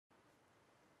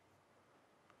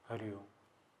Hari Om.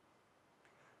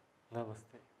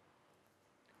 Namaste.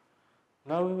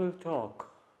 Now we will talk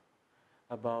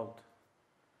about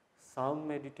sound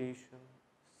meditation,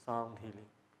 sound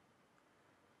healing,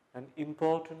 and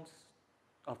importance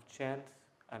of chants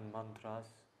and mantras,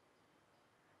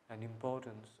 and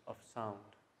importance of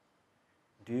sound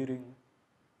during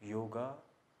yoga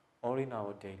or in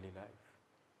our daily life.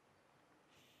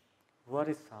 What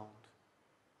is sound?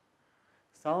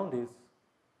 Sound is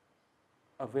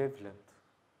a wavelength,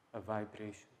 a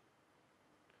vibration.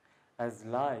 As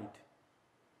light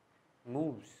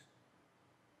moves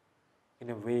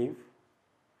in a wave,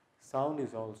 sound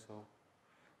is also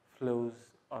flows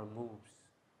or moves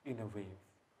in a wave.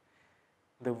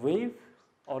 The wave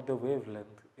or the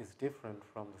wavelength is different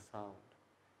from the sound,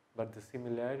 but the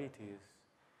similarity is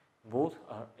both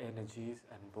are energies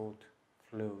and both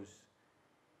flows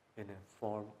in a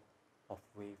form of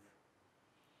wave.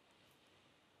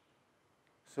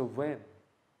 So when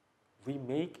we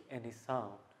make any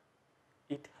sound,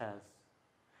 it has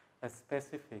a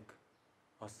specific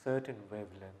or certain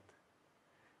wavelength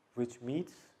which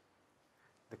meets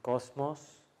the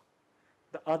cosmos,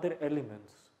 the other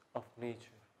elements of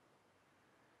nature.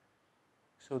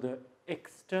 So the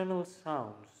external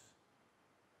sounds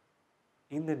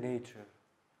in the nature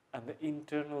and the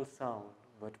internal sound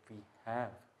what we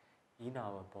have in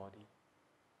our body,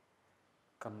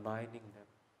 combining them,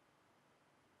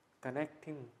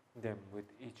 connecting them with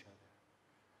each other.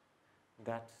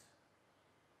 That's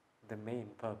the main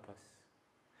purpose.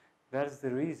 That's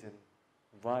the reason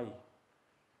why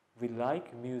we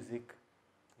like music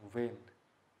when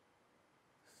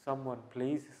someone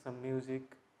plays some music,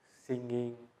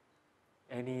 singing,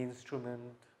 any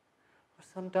instrument, or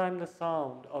sometimes the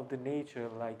sound of the nature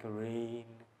like rain,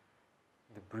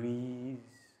 the breeze,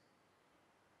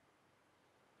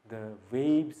 the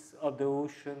waves of the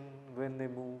ocean when they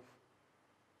move.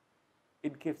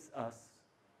 It gives us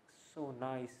so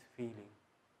nice feeling.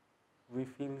 We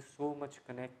feel so much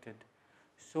connected,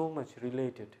 so much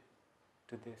related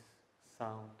to this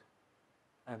sound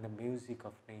and the music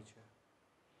of nature.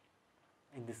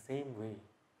 In the same way,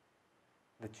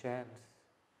 the chants,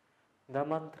 the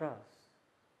mantras,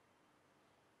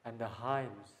 and the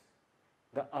hymns,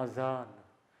 the azan,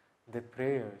 the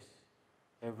prayers,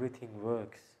 everything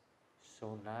works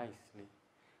so nicely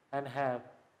and have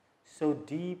so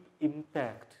deep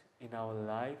impact in our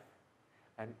life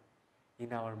and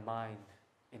in our mind,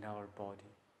 in our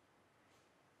body.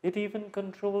 It even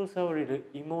controls our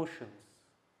emotions.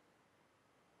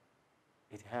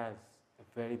 It has a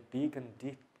very big and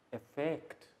deep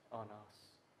effect on us.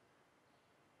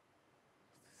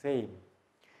 Same.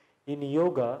 In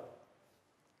yoga,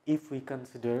 if we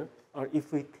consider or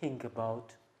if we think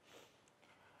about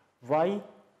why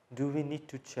do we need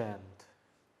to chant?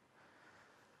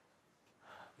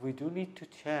 We do need to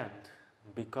chant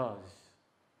because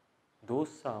those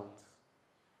sounds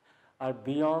are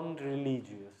beyond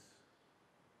religious,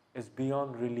 is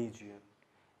beyond religion,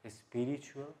 is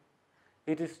spiritual.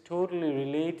 It is totally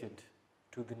related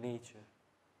to the nature.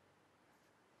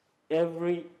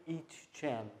 Each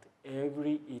chant,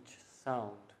 each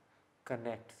sound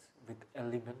connects with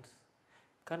elements,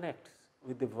 connects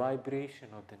with the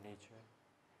vibration of the nature.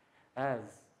 As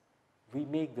we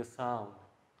make the sound,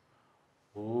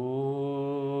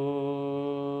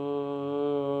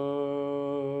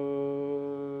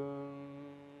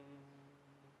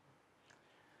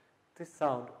 this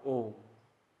sound Om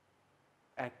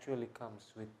actually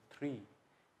comes with three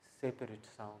separate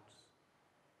sounds.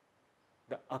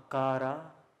 The akara,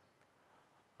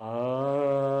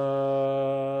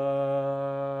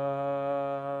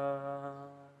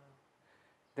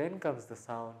 then comes the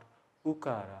sound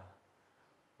ukara,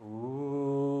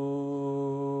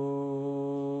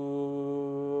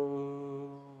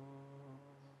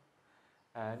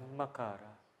 and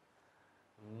makara.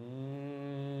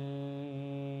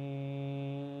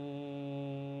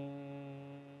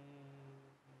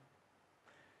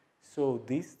 So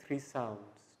these three sounds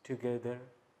together,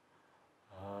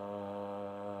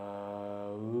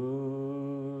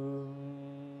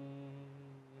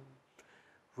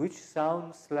 which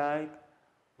sounds like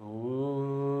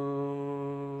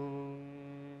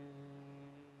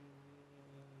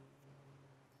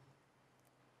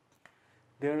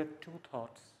There are two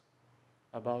thoughts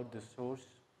about the source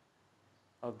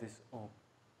of this Om.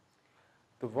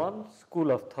 The one school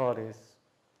of thought is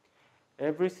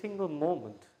every single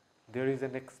moment there is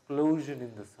an explosion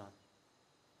in the sun.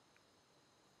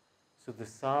 So the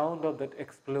sound of that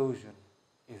explosion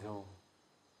is Om.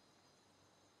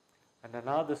 And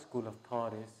another school of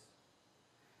thought is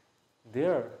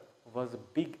there was a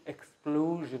big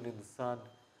explosion in the sun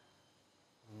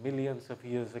millions of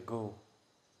years ago.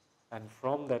 And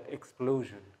from that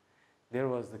explosion, there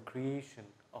was the creation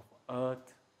of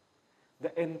Earth,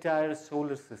 the entire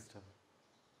solar system.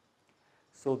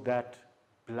 So that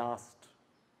blast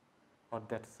or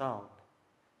that sound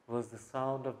was the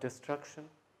sound of destruction,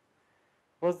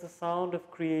 was the sound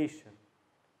of creation,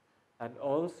 and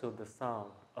also the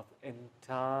sound of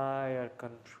entire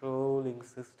controlling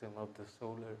system of the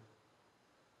solar.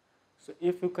 So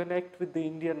if you connect with the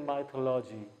Indian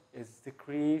mythology, is the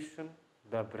creation,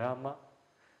 the Brahma,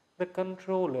 the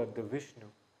controller, the Vishnu,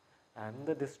 and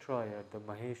the destroyer, the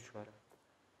Maheshwara.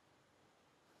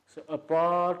 So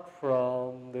apart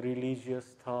from the religious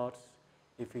thoughts,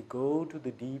 if we go to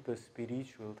the deeper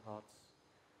spiritual thoughts,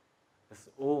 this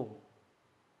Om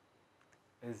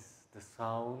is the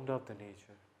sound of the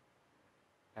nature,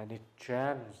 and it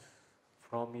chants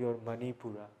from your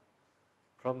Manipura,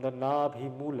 from the Nabhi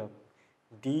Moolam,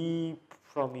 deep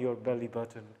from your belly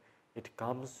button. It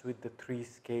comes with the three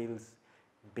scales,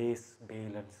 base,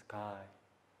 bale and sky,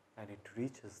 and it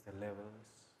reaches the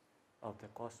levels of the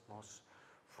cosmos,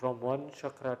 from one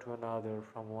chakra to another,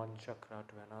 from one chakra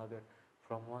to another,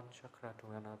 from one chakra to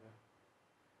another,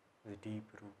 the deep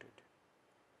rooted.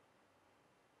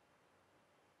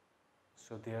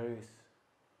 So there is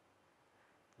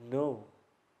no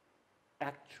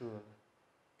actual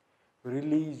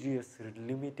religious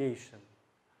limitation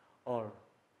or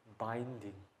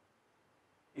binding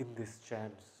in these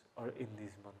chants or in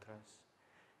these mantras.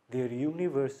 They are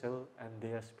universal and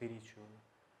they are spiritual,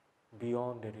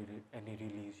 beyond any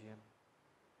religion.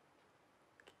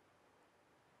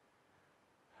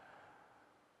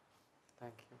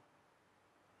 Thank you.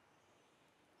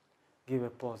 Give a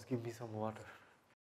pause, give me some water.